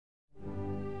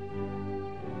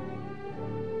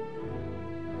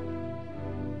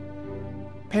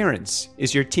Parents,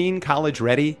 is your teen college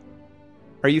ready?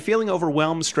 Are you feeling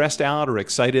overwhelmed, stressed out, or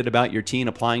excited about your teen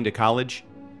applying to college?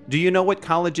 Do you know what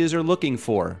colleges are looking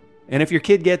for? And if your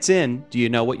kid gets in, do you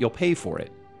know what you'll pay for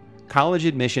it? College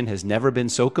admission has never been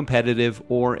so competitive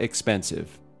or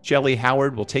expensive. Shelley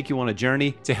Howard will take you on a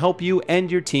journey to help you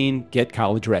and your teen get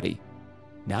college ready.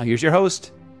 Now here's your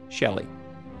host, Shelley.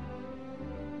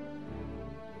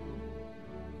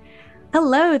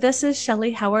 Hello, this is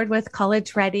Shelley Howard with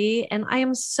College Ready, and I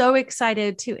am so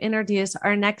excited to introduce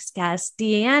our next guest,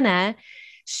 Deanna.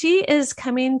 She is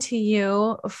coming to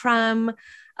you from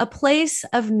a place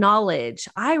of knowledge.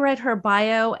 I read her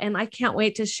bio and I can't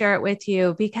wait to share it with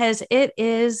you because it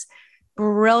is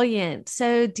brilliant.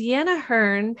 So Deanna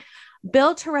Hurn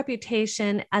built her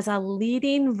reputation as a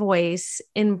leading voice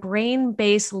in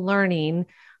brain-based learning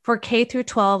for K through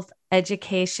 12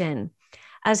 education.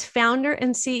 As founder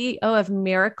and CEO of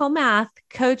Miracle Math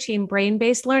Coaching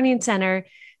Brain-Based Learning Center,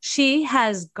 she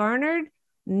has garnered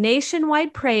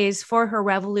nationwide praise for her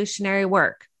revolutionary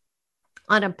work.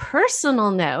 On a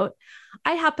personal note,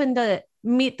 I happened to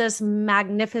meet this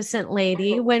magnificent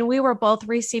lady when we were both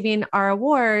receiving our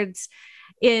awards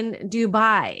in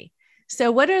Dubai.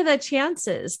 So what are the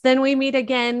chances? Then we meet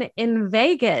again in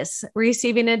Vegas,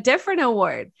 receiving a different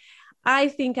award. I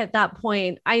think at that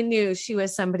point, I knew she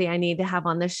was somebody I need to have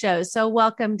on the show. So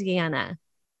welcome, Deanna.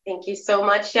 Thank you so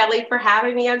much, Shelley, for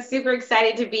having me. I'm super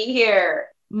excited to be here.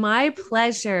 My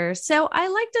pleasure. So I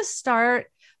like to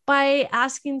start by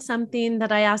asking something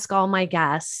that I ask all my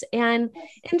guests. And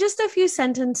in just a few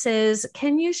sentences,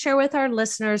 can you share with our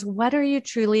listeners, what are you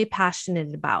truly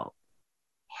passionate about?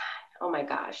 Oh my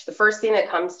gosh. The first thing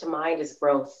that comes to mind is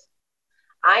growth.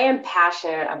 I am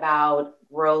passionate about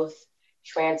growth,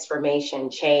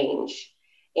 transformation, change.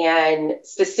 And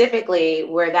specifically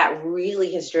where that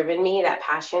really has driven me, that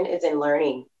passion is in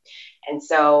learning. And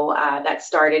so that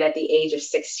started at the age of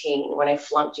 16 when I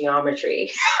flunked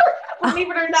geometry,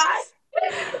 believe it or not.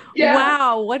 Yeah.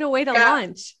 Wow. What a way to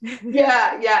launch.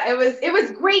 Yeah. It was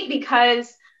great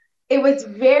because it was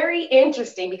very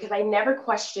interesting because I never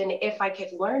questioned if I could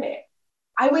learn it.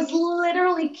 I was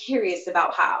literally curious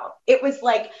about how. It was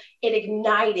like it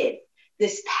ignited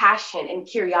this passion and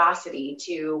curiosity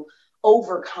to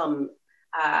overcome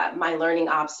my learning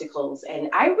obstacles. And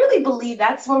I really believe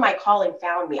that's when my calling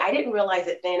found me. I didn't realize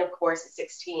it then, of course, at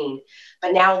 16,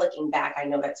 but now looking back, I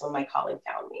know that's when my calling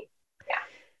found me. Yeah.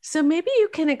 So maybe you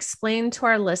can explain to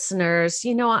our listeners,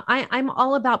 I'm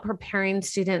all about preparing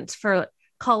students for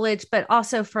college, but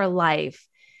also for life.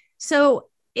 So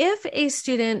if a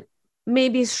student may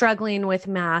be struggling with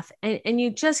math and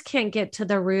you just can't get to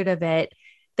the root of it,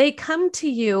 they come to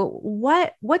you.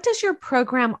 What does your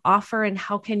program offer and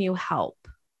how can you help?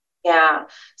 Yeah.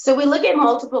 So we look at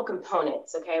multiple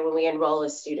components, okay, when we enroll a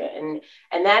student.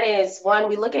 And that is, one,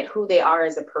 we look at who they are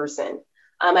as a person.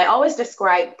 I always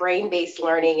describe brain-based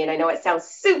learning, and I know it sounds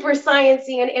super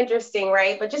sciencey and interesting,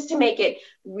 right? But just to make it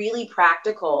really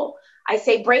practical, I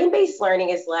say brain-based learning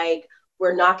is like,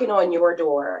 we're knocking on your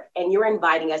door and you're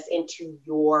inviting us into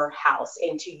your house,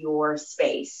 into your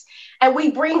space. And we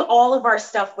bring all of our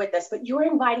stuff with us, but you're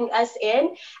inviting us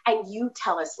in and you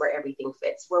tell us where everything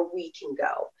fits, where we can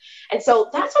go. And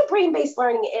so that's what brain-based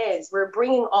learning is. We're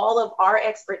bringing all of our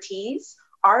expertise,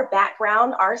 our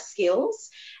background, our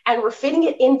skills, and we're fitting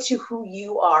it into who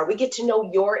you are. We get to know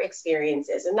your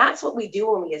experiences. And that's what we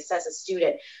do when we assess a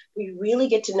student. We really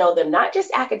get to know them, not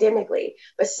just academically,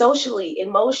 but socially,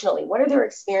 emotionally. What are their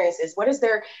experiences?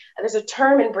 There's a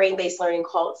term in brain-based learning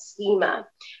called schema.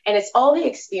 And it's all the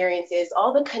experiences,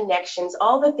 all the connections,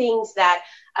 all the things that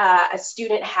a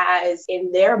student has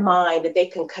in their mind that they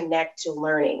can connect to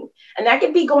learning. And that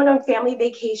could be going on family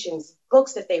vacations,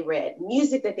 books that they read,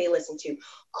 music that they listen to,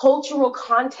 cultural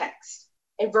context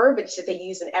and verbiage that they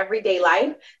use in everyday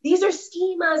life. These are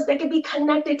schemas that can be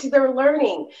connected to their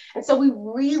learning. And so we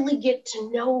really get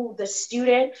to know the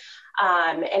student.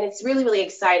 And it's really, really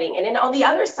exciting. And then on the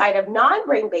other side of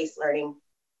non-brain-based learning,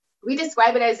 we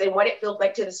describe it as, and what it feels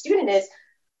like to the student is,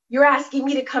 you're asking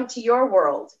me to come to your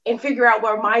world and figure out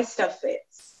where my stuff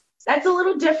fits. That's a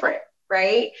little different,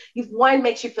 right? One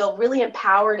makes you feel really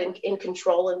empowered and in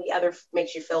control, and the other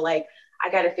makes you feel like, I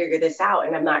got to figure this out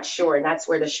and I'm not sure. And that's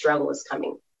where the struggle is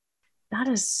coming. That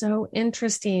is so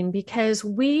interesting because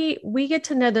we get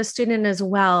to know the student as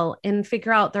well and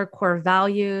figure out their core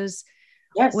values.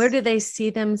 Yes. Where do they see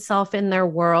themselves in their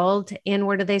world and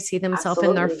where do they see themselves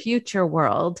in their future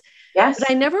world? Yes.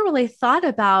 But I never really thought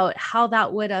about how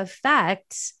that would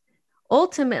affect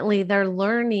ultimately their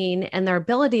learning and their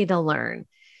ability to learn.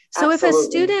 So if a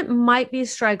student might be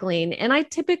struggling, and I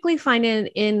typically find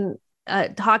in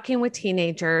talking with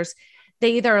teenagers,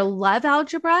 they either love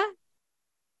algebra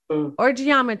Mm. or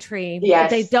geometry, but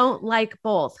they Yes, don't like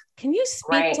both. Can you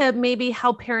speak right. to maybe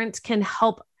how parents can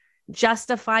help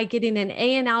justify getting an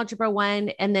A in algebra 1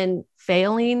 and then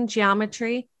failing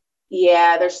geometry?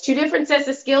 Yeah, there's two different sets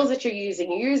of skills that you're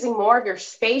using. You're using more of your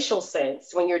spatial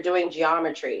sense when you're doing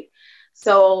geometry.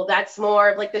 So that's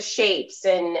more of like the shapes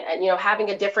and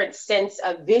having a different sense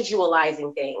of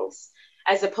visualizing things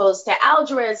as opposed to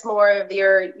algebra is more of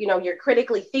you're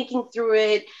critically thinking through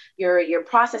it, you're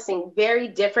processing very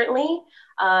differently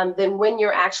than when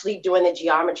you're actually doing the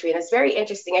geometry. And it's very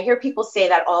interesting. I hear people say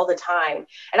that all the time.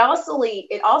 And also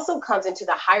it also comes into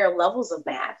the higher levels of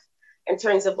math in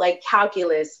terms of like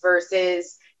calculus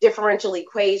versus differential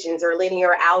equations or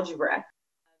linear algebra.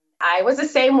 I was the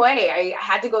same way. I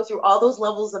had to go through all those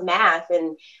levels of math,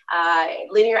 and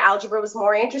linear algebra was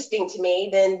more interesting to me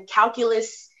than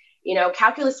calculus.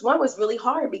 Calculus 1 was really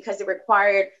hard because it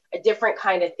required a different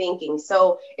kind of thinking.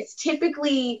 So it's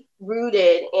typically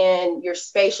rooted in your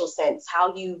spatial sense,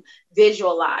 how you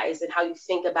visualize and how you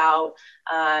think about,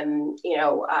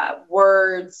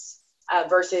 words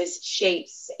versus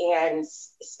shapes and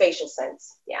spatial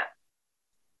sense. Yeah.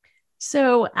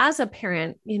 So, as a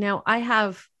parent, I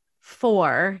have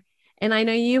 4, and I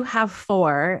know you have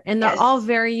 4, and they're all Yes.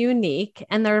 very unique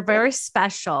and they're Yep. very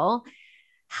special.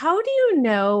 How do you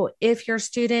know if your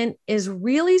student is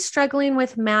really struggling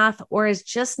with math or is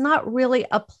just not really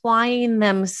applying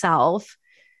themselves?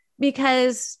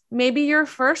 Because maybe your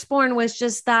firstborn was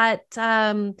just that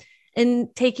in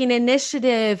taking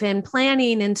initiative and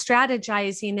planning and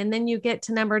strategizing, and then you get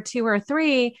to number 2 or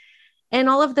 3, and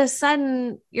all of a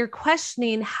sudden you're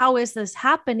questioning, how is this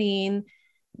happening?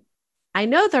 I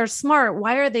know they're smart.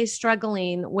 Why are they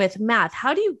struggling with math?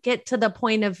 How do you get to the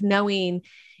point of knowing,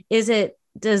 is it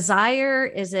desire?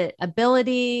 Is it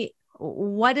ability?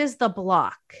 What is the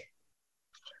block?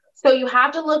 So you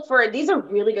have to look for, these are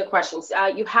really good questions.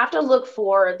 You have to look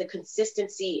for the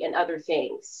consistency in other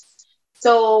things.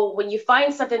 So when you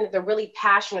find something that they're really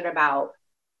passionate about,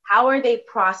 how are they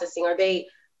processing?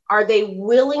 Are they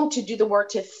willing to do the work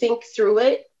to think through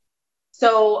it?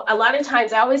 So a lot of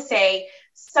times I always say,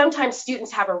 sometimes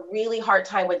students have a really hard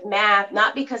time with math,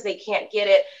 not because they can't get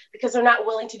it, because they're not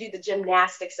willing to do the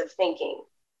gymnastics of thinking.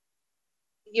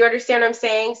 You understand what I'm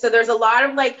saying? So there's a lot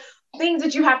of like things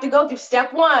that you have to go through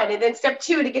step 1 and then step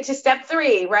 2 to get to step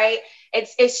 3, right?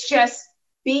 It's just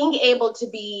being able to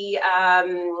be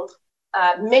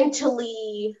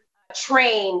mentally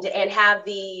trained and have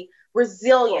the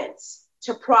resilience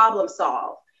to problem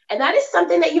solve. And that is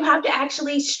something that you have to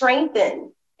actually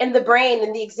strengthen in the brain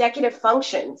and the executive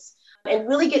functions and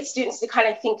really get students to kind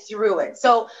of think through it.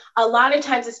 So a lot of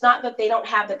times it's not that they don't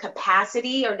have the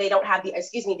capacity or they don't have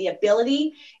the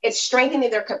ability. It's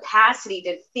strengthening their capacity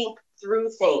to think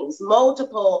through things,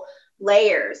 multiple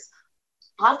layers.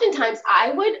 Oftentimes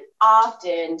I would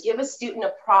often give a student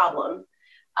a problem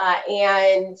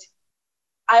and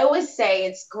I always say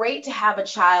it's great to have a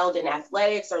child in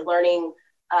athletics or learning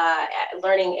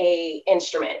a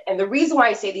instrument. And the reason why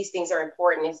I say these things are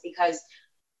important is because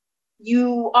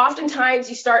oftentimes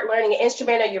you start learning an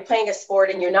instrument or you're playing a sport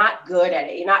and you're not good at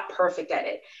it. You're not perfect at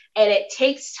it. And it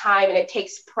takes time and it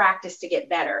takes practice to get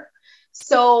better.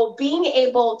 So being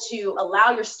able to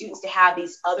allow your students to have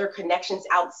these other connections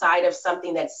outside of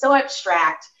something that's so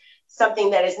abstract,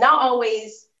 something that is not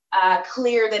always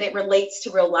clear that it relates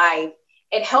to real life,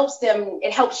 it helps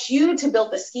you to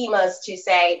build the schemas to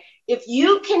say, if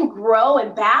you can grow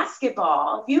in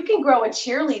basketball, if you can grow in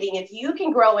cheerleading, if you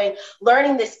can grow in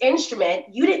learning this instrument,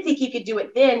 you didn't think you could do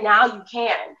it then, now you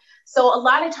can. So a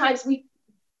lot of times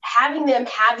having them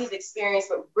have these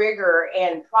experiences with rigor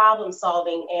and problem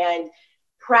solving and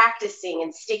practicing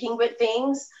and sticking with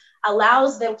things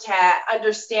allows them to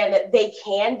understand that they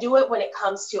can do it when it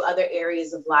comes to other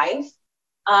areas of life.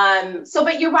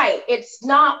 But you're right. It's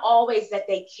not always that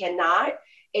they cannot.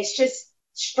 It's just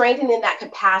strengthening that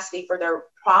capacity for their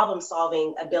problem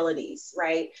solving abilities,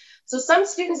 right? So some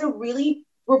students are really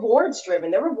rewards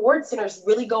driven. Their reward centers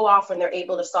really go off when they're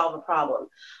able to solve a problem.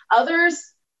 Others,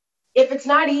 if it's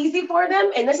not easy for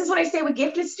them, and this is what I say with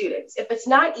gifted students, if it's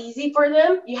not easy for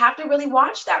them, you have to really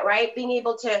watch that, right? Being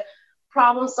able to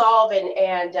problem solve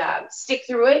and stick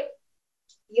through it.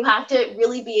 You have to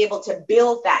really be able to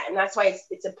build that. And that's why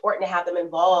it's important to have them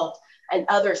involved in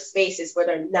other spaces where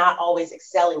they're not always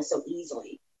excelling so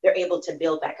easily. They're able to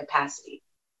build that capacity.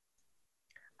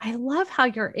 I love how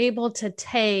you're able to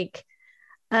take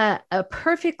a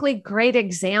perfectly great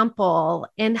example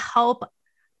and help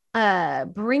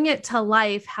bring it to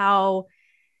life, how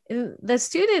the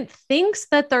student thinks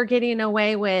that they're getting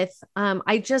away with,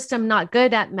 I just am not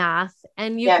good at math.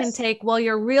 And you can take, well,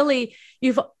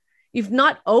 you've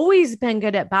not always been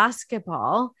good at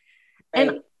basketball. Right.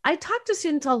 And I talk to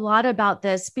students a lot about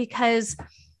this because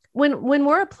when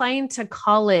we're applying to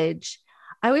college,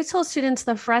 I always tell students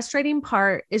the frustrating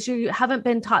part is you haven't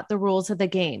been taught the rules of the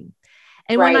game.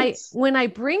 And when I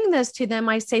bring this to them,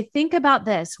 I say, think about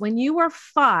this. When you were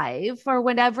 5 or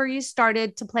whenever you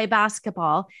started to play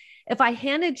basketball, if I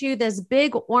handed you this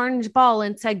big orange ball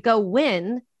and said, go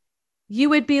win, you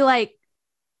would be like,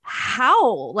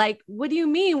 how? Like, what do you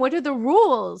mean? What are the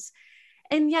rules?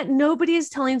 And yet nobody is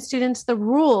telling students the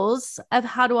rules of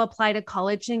how to apply to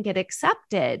college and get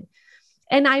accepted.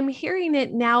 And I'm hearing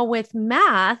it now with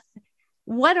math.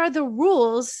 What are the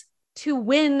rules to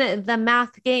win the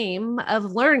math game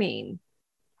of learning?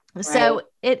 Right. So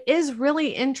it is really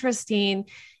interesting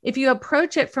if you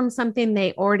approach it from something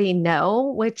they already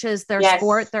know, which is their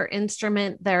sport, their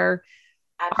instrument, their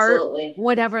art,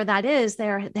 whatever that is, they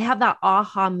have that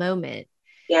aha moment.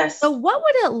 Yes. So what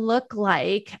would it look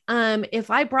like if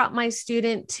I brought my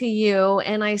student to you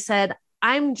and I said,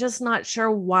 I'm just not sure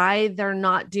why they're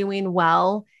not doing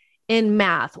well in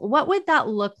math? What would that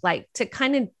look like to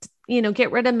kind of,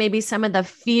 get rid of maybe some of the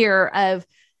fear of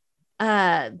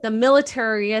the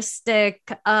militaristic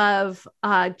of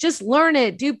just learn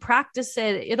it, practice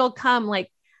it, it'll come. Like,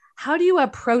 how do you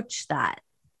approach that?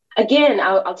 Again,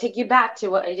 I'll take you back to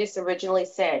what I just originally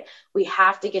said. We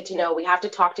have to get to know, we have to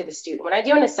talk to the student. When I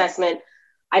do an assessment,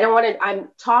 I'm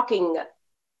talking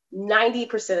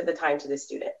 90% of the time to the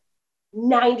student,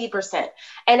 90%.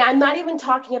 And I'm not even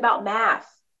talking about math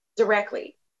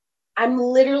directly. I'm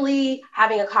literally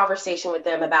having a conversation with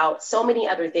them about so many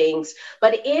other things.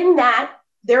 But in that,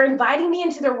 they're inviting me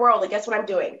into their world. And guess what I'm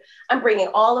doing? I'm bringing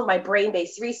all of my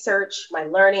brain-based research, my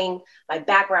learning, my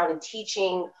background in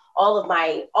teaching, all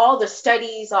the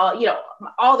studies,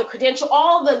 all the credential,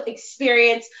 all the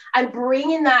experience. I'm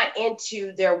bringing that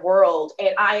into their world.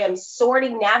 And I am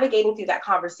navigating through that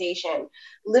conversation,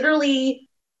 literally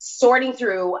sorting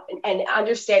through and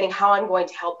understanding how I'm going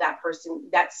to help that person,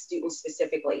 that student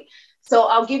specifically. So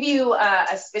I'll give you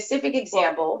a specific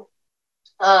example.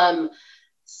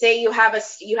 Say you have a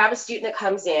student that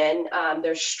comes in,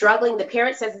 they're struggling. The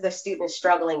parent says that the student is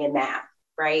struggling in math,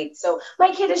 right? So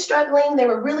my kid is struggling. They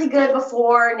were really good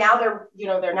before. Now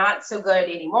they're not so good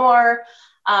anymore.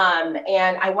 And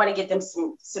I want to get them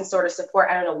some sort of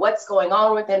support. I don't know what's going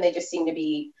on with them. They just seem to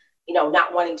be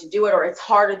not wanting to do it, or it's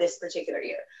harder this particular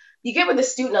year. You get with a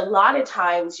student, a lot of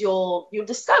times you'll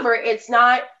discover it's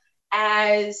not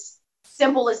as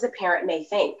simple as the parent may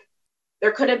think.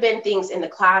 There could have been things in the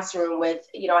classroom with,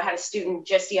 I had a student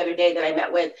just the other day that I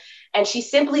met with, and she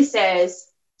simply says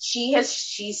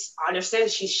she's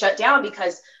understands she's shut down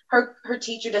because her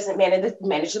teacher doesn't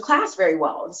manage the class very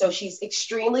well. And so she's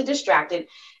extremely distracted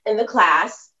in the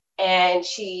class. And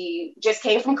she just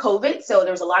came from COVID. So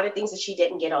there's a lot of things that she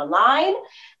didn't get online,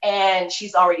 and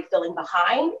she's already feeling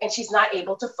behind, and she's not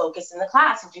able to focus in the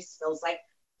class. It just feels like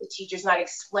the teacher's not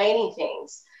explaining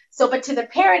things. So, but to the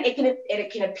parent,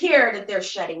 it can appear that they're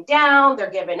shutting down,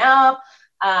 they're giving up.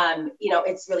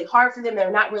 It's really hard for them. They're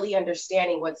not really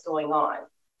understanding what's going on.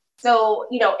 So,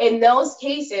 in those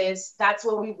cases, that's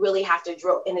when we really have to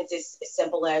drill. And it's as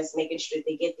simple as making sure that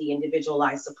they get the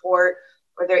individualized support,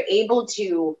 or they're able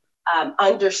to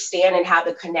understand and have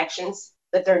the connections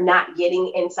that they're not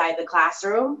getting inside the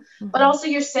classroom. Mm-hmm. But also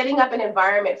you're setting up an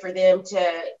environment for them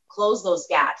to close those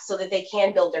gaps so that they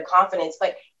can build their confidence,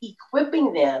 but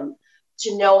equipping them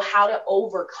to know how to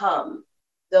overcome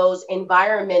those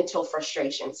environmental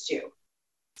frustrations too.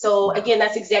 So again,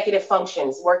 that's executive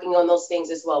functions, working on those things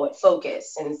as well with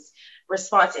focus and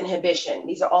response inhibition.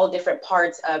 These are all different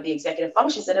parts of the executive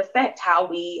functions that affect how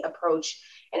we approach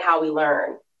and how we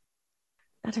learn.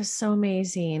 That is so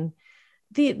amazing.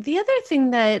 The other thing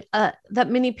that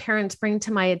many parents bring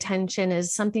to my attention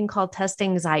is something called test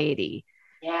anxiety.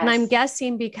 Yes. And I'm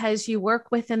guessing because you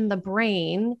work within the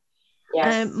brain.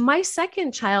 Yes. My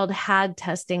second child had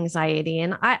test anxiety.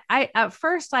 And I at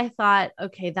first I thought,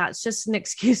 okay, that's just an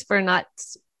excuse for not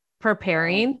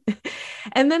preparing.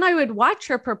 And then I would watch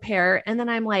her prepare. And then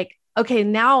I'm like, okay,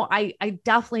 now I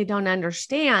definitely don't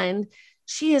understand.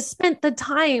 She has spent the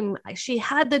time, she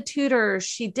had the tutors,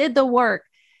 she did the work.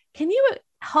 Can you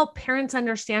help parents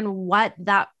understand what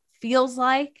that feels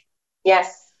like?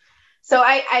 Yes. So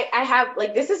I have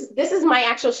this is my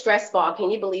actual stress ball. Can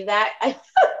you believe that?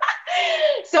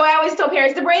 So I always tell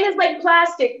parents, the brain is like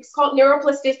plastic. It's called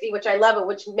neuroplasticity, which I love it,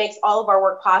 which makes all of our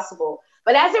work possible.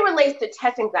 But as it relates to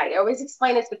test anxiety, I always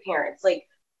explain it to parents, like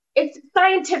it's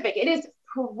scientific. It is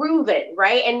proven,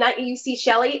 right? And not, you see,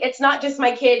 Shelly, it's not just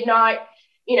my kid not,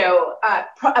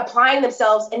 applying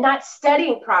themselves and not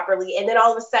studying properly. And then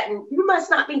all of a sudden, you must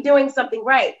not be doing something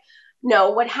right.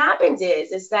 No, what happens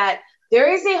is that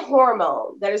there is a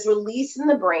hormone that is released in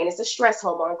the brain. It's a stress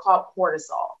hormone called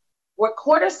cortisol. What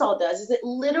cortisol does is it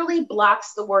literally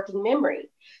blocks the working memory.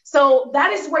 So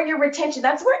that is where your retention,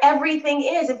 that's where everything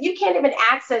is. If you can't even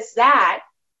access that,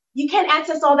 you can't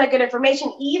access all that good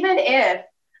information, even if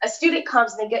a student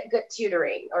comes and they get good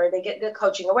tutoring or they get good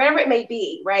coaching or whatever it may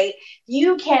be, right?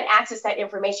 You can't access that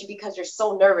information because you're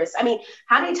so nervous. I mean,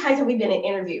 how many times have we been in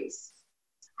interviews?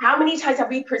 How many times have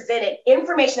we presented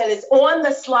information that is on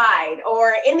the slide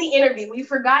or in the interview? We've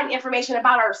forgotten information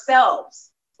about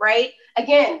ourselves, right?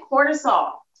 Again,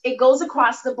 cortisol, it goes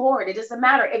across the board. It doesn't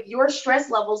matter. If your stress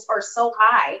levels are so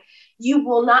high, you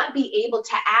will not be able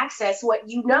to access what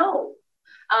you know.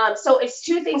 So it's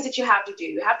two things that you have to do.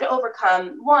 You have to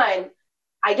overcome one.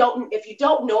 If you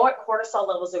don't know it, cortisol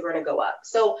levels are going to go up.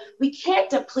 So we can't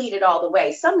deplete it all the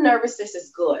way. Some nervousness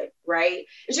is good, right?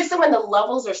 It's just that when the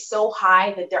levels are so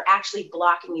high that they're actually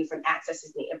blocking you from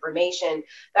accessing the information,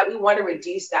 that we want to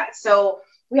reduce that. So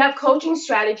we have coaching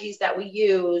strategies that we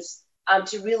use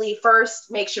to really first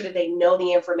make sure that they know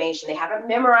the information. They haven't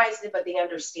memorized it, but they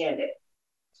understand it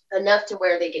enough to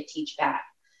where they can teach back.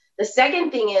 The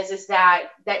second thing is that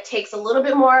takes a little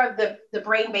bit more of the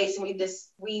brain base, and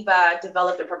we've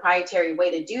developed a proprietary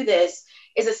way to do this,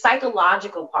 is a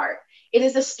psychological part. It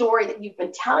is a story that you've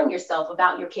been telling yourself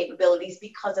about your capabilities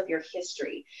because of your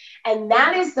history. And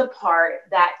that is the part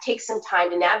that takes some time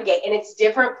to navigate, and it's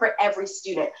different for every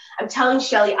student. I'm telling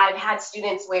Shelly, I've had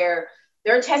students where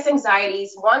their test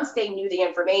anxieties, once they knew the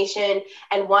information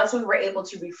and once we were able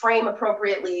to reframe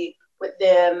appropriately with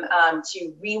them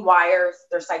to rewire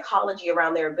their psychology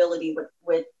around their ability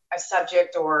with a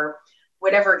subject or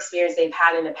whatever experience they've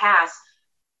had in the past,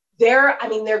 their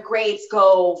grades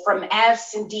go from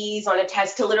F's and D's on a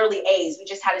test to literally A's. We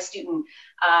just had a student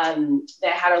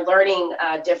that had a learning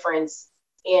difference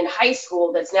in high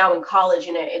school that's now in college,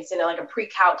 and it's in like a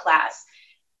pre-calc class.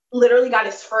 Literally got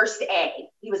his first A.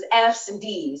 He was F's and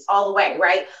D's all the way,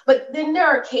 right? But then there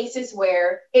are cases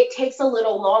where it takes a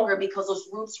little longer because those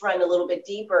roots run a little bit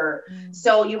deeper.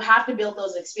 So you have to build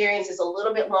those experiences a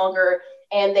little bit longer,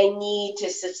 and they need to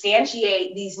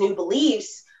substantiate these new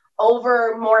beliefs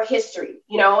over more history,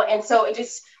 And so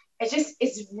it's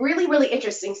really, really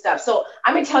interesting stuff. So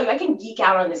I'm gonna tell you, I can geek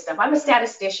out on this stuff. I'm a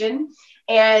statistician,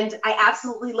 and I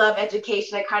absolutely love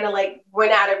education. I kind of like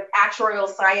went out of actuarial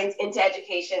science into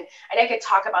education, and I could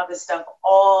talk about this stuff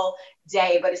all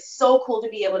day, but it's so cool to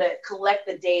be able to collect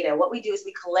the data. What we do is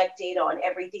we collect data on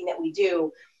everything that we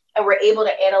do, and we're able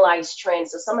to analyze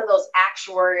trends. So some of those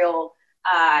actuarial,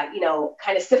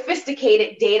 kind of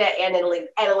sophisticated data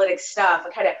analytics stuff,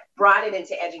 I kind of brought it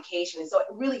into education. And so it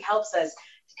really helps us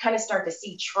to kind of start to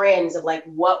see trends of like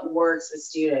what works with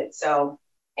students. So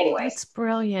anyway. That's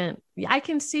brilliant. I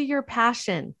can see your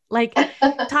passion. Like,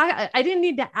 I didn't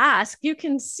need to ask. You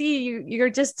can see you're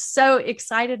just so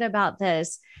excited about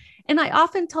this. And I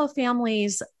often tell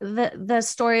families the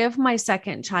story of my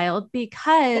second child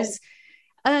because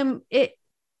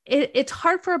it's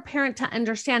hard for a parent to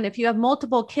understand if you have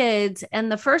multiple kids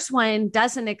and the first one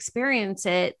doesn't experience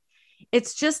it.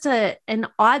 It's just an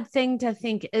odd thing to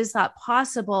think, is that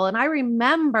possible? And I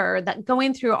remember that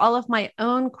going through all of my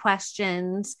own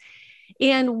questions,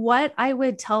 and what I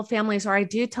would tell families, or I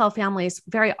do tell families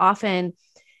very often,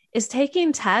 is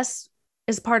taking tests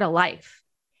is part of life.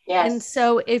 Yes. And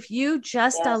so if you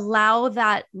just allow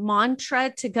that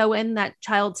mantra to go in that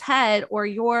child's head, or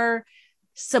you're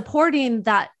supporting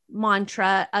that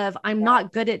mantra of I'm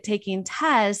not good at taking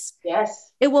tests,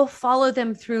 it will follow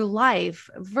them through life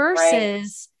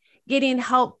versus getting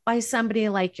help by somebody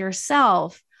like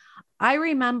yourself. I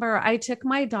remember I took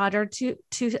my daughter to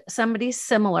somebody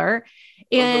similar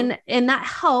and that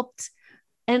helped.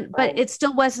 But it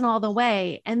still wasn't all the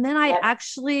way. And then I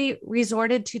actually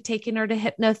resorted to taking her to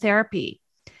hypnotherapy.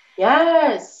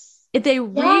 They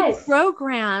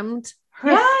reprogrammed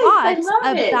her thoughts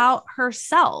about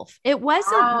herself. It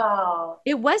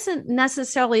wasn't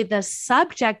necessarily the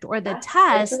subject or the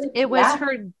test. It was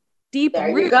her deep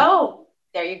root.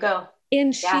 There you go.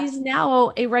 And she's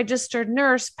now a registered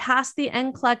nurse, past the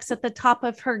NCLEX at the top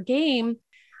of her game,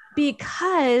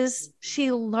 because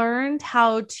she learned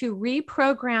how to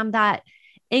reprogram that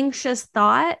anxious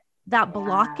thought, that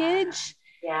blockage,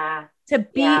 to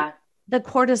beat the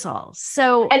cortisol.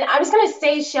 So, and I was going to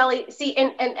say, Shelly,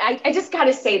 and I just got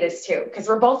to say this too, because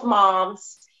we're both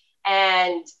moms.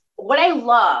 And what I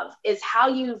love is how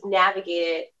you've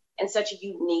navigated in such a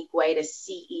unique way to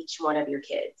see each one of your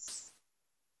kids.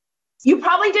 You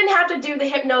probably didn't have to do the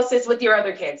hypnosis with your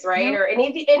other kids, right? Nope. Or and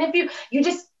if you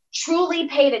just truly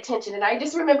paid attention. And I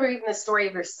just remember even the story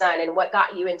of your son and what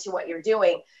got you into what you're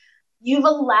doing. You've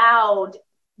allowed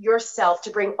yourself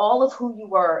to bring all of who you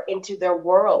were into their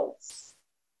worlds.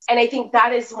 And I think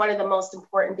that is one of the most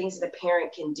important things that a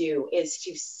parent can do, is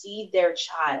to see their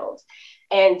child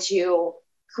and to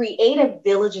create a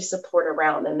village of support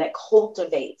around them that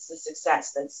cultivates the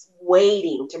success that's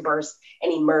waiting to burst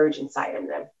and emerge inside of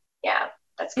them. Yeah,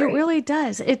 that's great. It really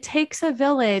does. It takes a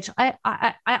village.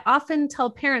 I often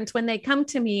tell parents when they come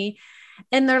to me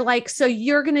and they're like, so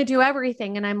you're going to do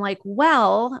everything. And I'm like,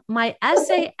 well, my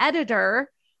essay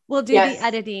editor will do the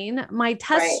editing. My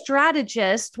test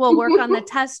strategist will work on the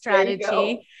test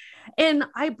strategy. And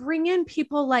I bring in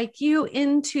people like you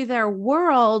into their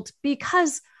world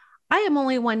because I am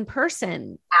only one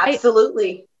person.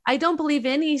 Absolutely. I don't believe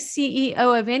any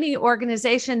CEO of any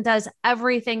organization does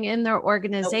everything in their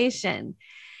organization.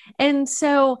 Nope. And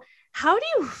so how do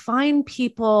you find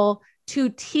people to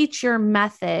teach your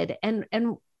method, and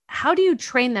how do you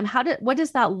train them? What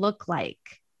does that look like?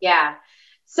 Yeah.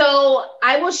 So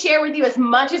I will share with you as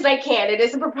much as I can. It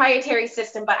is a proprietary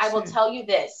system, but I will tell you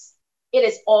this. It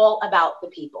is all about the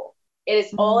people. It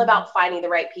is all about finding the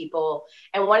right people.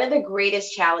 And one of the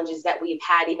greatest challenges that we've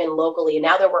had even locally, and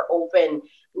now that we're open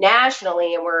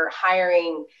nationally and we're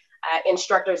hiring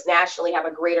instructors nationally, have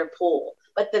a greater pool.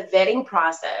 But the vetting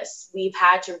process, we've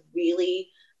had to really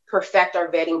perfect our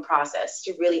vetting process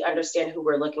to really understand who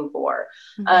we're looking for,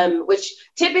 which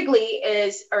typically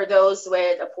are those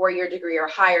with a 4-year degree or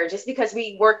higher, just because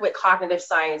we work with cognitive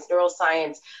science,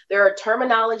 neuroscience. There are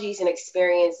terminologies and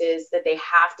experiences that they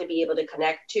have to be able to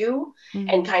connect to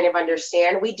and kind of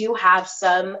understand. We do have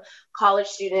some college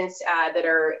students that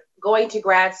are going to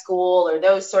grad school or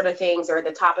those sort of things, or at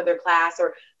the top of their class,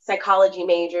 or psychology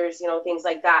majors, things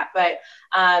like that. But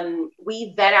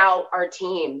we vet out our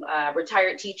team,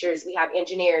 retired teachers, we have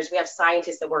engineers, we have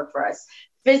scientists that work for us,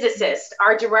 physicists.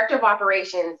 Our director of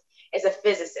operations is a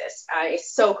physicist.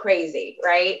 It's so crazy,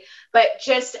 right? But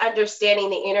just understanding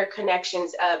the interconnections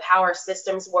of how our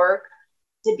systems work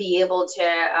to be able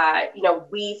to,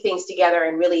 weave things together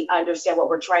and really understand what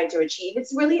we're trying to achieve.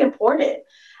 It's really important.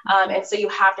 And so you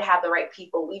have to have the right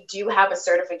people. We do have a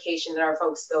certification that our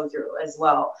folks go through as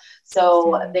well.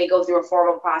 So they go through a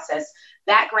formal process.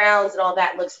 Backgrounds and all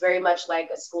that looks very much like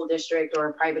a school district or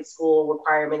a private school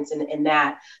requirements in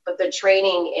that. But the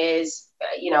training is,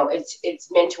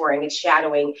 it's mentoring, it's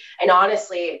shadowing. And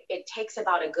honestly, it takes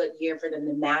about a good year for them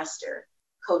to master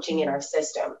coaching in our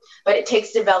system. But it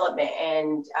takes development.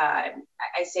 And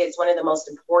I say it's one of the most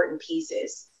important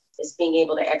pieces, is being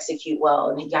able to execute well.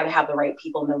 And you got to have the right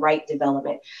people and the right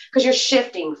development, because you're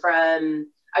shifting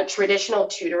from a traditional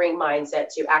tutoring mindset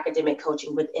to academic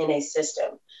coaching within a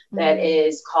system that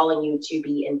is calling you to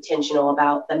be intentional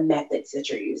about the methods that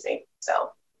you're using. So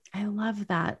I love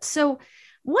that. So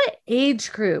what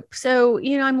age group? So,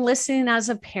 I'm listening as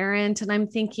a parent and I'm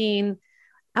thinking,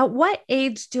 at what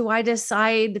age do I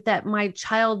decide that my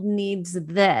child needs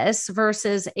this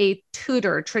versus a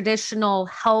tutor, traditional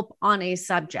help on a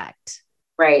subject?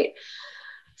 Right.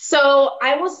 So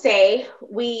I will say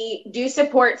we do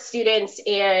support students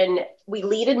we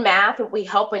lead in math, and we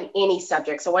help in any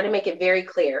subject. So I want to make it very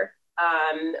clear.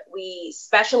 We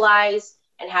specialize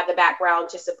and have the background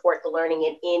to support the learning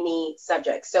in any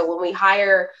subject. So when we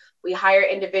hire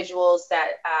individuals that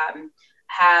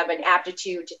have an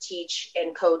aptitude to teach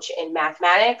and coach in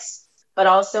mathematics, but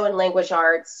also in language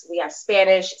arts. We have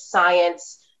Spanish,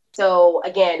 science. So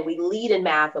again, we lead in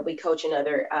math, but we coach in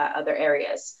other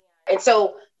areas. And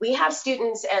so we have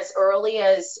students as early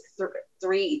as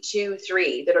 3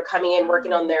 that are coming in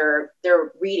working on their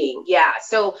reading. Yeah.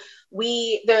 So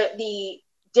the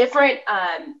different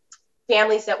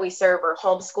families that we serve are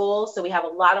homeschool. So we have a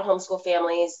lot of homeschool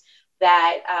families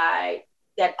that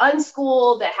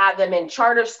unschool, that have them in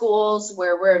charter schools,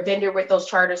 where we're a vendor with those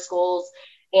charter schools,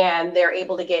 and they're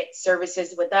able to get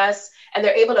services with us, and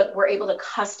we're able to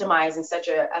customize in such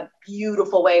a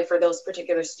beautiful way for those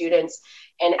particular students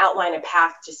and outline a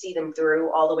path to see them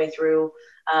through all the way through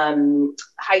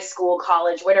high school,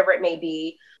 college, whatever it may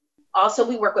be. Also,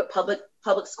 we work with public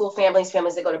school families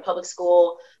that go to public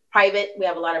school. Private, we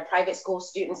have a lot of private school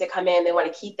students that come in. They want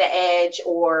to keep the edge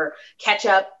or catch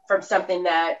up from something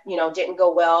that, didn't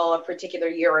go well a particular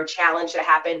year, or a challenge that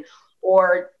happened,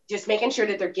 or just making sure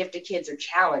that their gifted kids are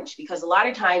challenged. Because a lot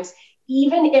of times,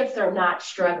 even if they're not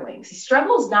struggling,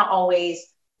 struggle is not always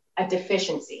a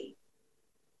deficiency.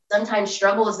 Sometimes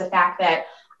struggle is the fact that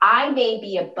I may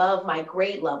be above my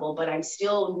grade level, but I'm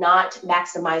still not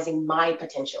maximizing my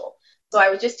potential. So I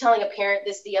was just telling a parent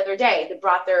this the other day that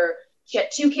brought their She had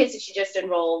 2 kids that she just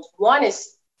enrolled. One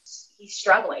is he's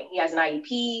struggling. He has an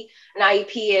IEP. An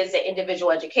IEP is an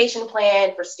individual education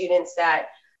plan for students that,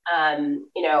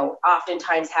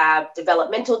 oftentimes have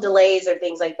developmental delays or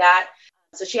things like that.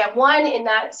 So she had one in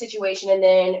that situation. And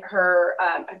then her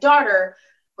daughter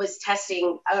was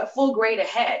testing a full grade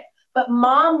ahead. But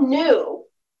mom knew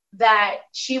that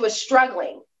she was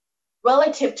struggling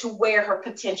relative to where her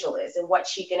potential is and what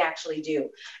she can actually do.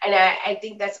 And I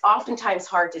think that's oftentimes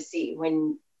hard to see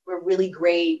when we're really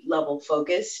grade level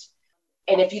focused.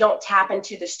 And if you don't tap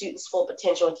into the student's full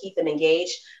potential and keep them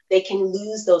engaged, they can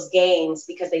lose those gains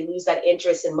because they lose that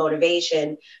interest and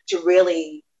motivation to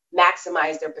really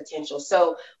maximize their potential.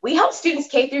 So we help students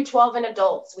K through 12 and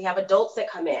adults. We have adults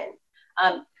that come in.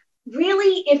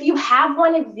 Really, if you have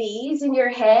one of these in your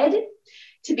head,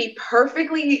 to be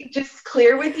perfectly just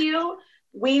clear with you,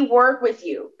 we work with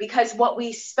you because what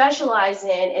we specialize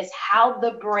in is how the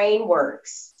brain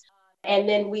works. And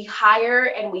then we hire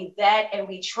and we vet and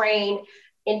we train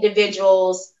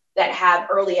individuals that have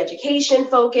early education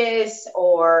focus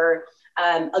or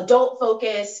adult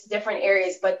focus, different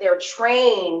areas, but they're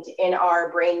trained in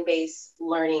our brain-based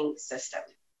learning system.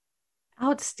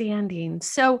 Outstanding.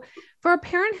 So for a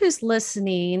parent who's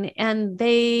listening and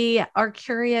they are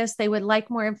curious, they would like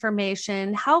more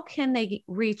information, how can they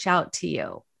reach out to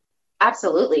you?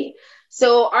 Absolutely.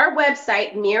 So our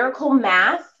website,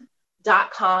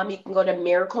 miraclemath.com, you can go to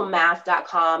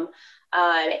miraclemath.com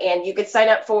and you could sign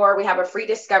up we have a free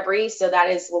discovery. So that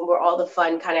is when all the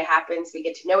fun kind of happens. We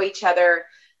get to know each other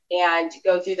and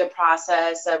go through the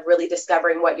process of really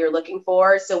discovering what you're looking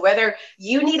for. So whether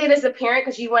you need it as a parent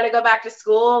because you want to go back to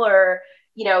school or,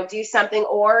 do something,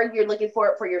 or you're looking for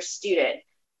it for your student,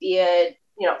 be it,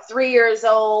 3 years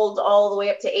old, all the way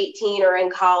up to 18 or in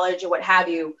college or what have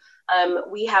you,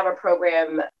 we have a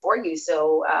program for you.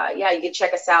 So you can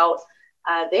check us out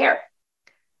there.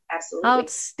 Absolutely.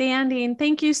 Outstanding.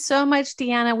 Thank you so much,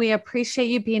 Deanna. We appreciate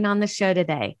you being on the show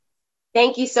today.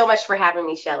 Thank you so much for having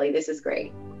me, Shelley. This is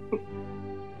great.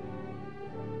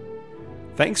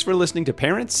 Thanks for listening to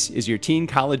Parents, Is Your Teen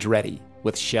College Ready?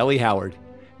 With Shelley Howard.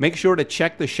 Make sure to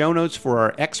check the show notes for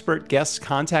our expert guests'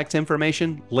 contact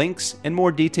information, links, and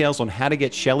more details on how to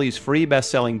get Shelley's free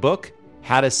best-selling book,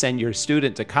 How to Send Your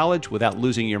Student to College Without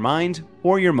Losing Your Mind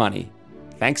or Your Money.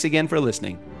 Thanks again for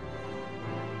listening.